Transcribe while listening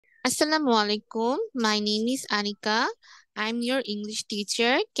Assalamu alaikum. My name is Anika. I'm your English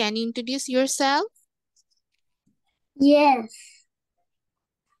teacher. Can you introduce yourself? Yes,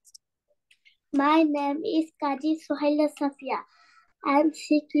 my name is Kaji Sohaila Safia. I'm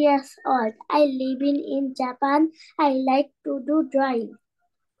 6 years old. I live in Japan. I like to do drawing.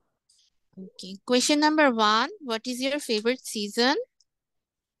 Okay. Question number 1. What is your favorite season?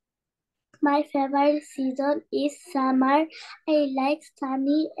 My favorite season is summer. I like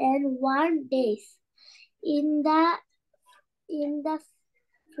sunny and warm days. In the in the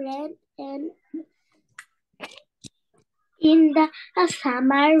friend and in the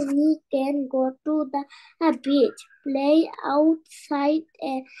summer we can go to the beach, play outside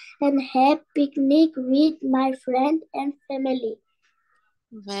and have picnic with my friend and family.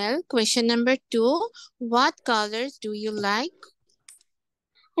 Well, question number 2. What colors do you like?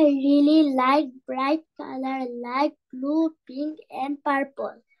 I really like bright color like blue, pink and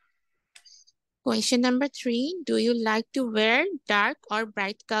purple. Question number 3. Do you like to wear dark or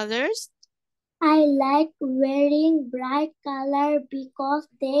bright colors? I like wearing bright color because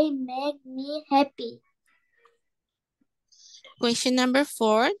they make me happy. Question number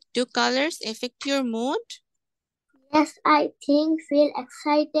 4. Do colors affect your mood? Yes, I think feel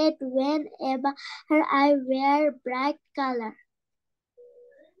excited whenever I wear bright color.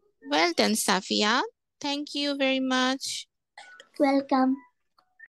 Well done, Safia. Thank you very much. Welcome.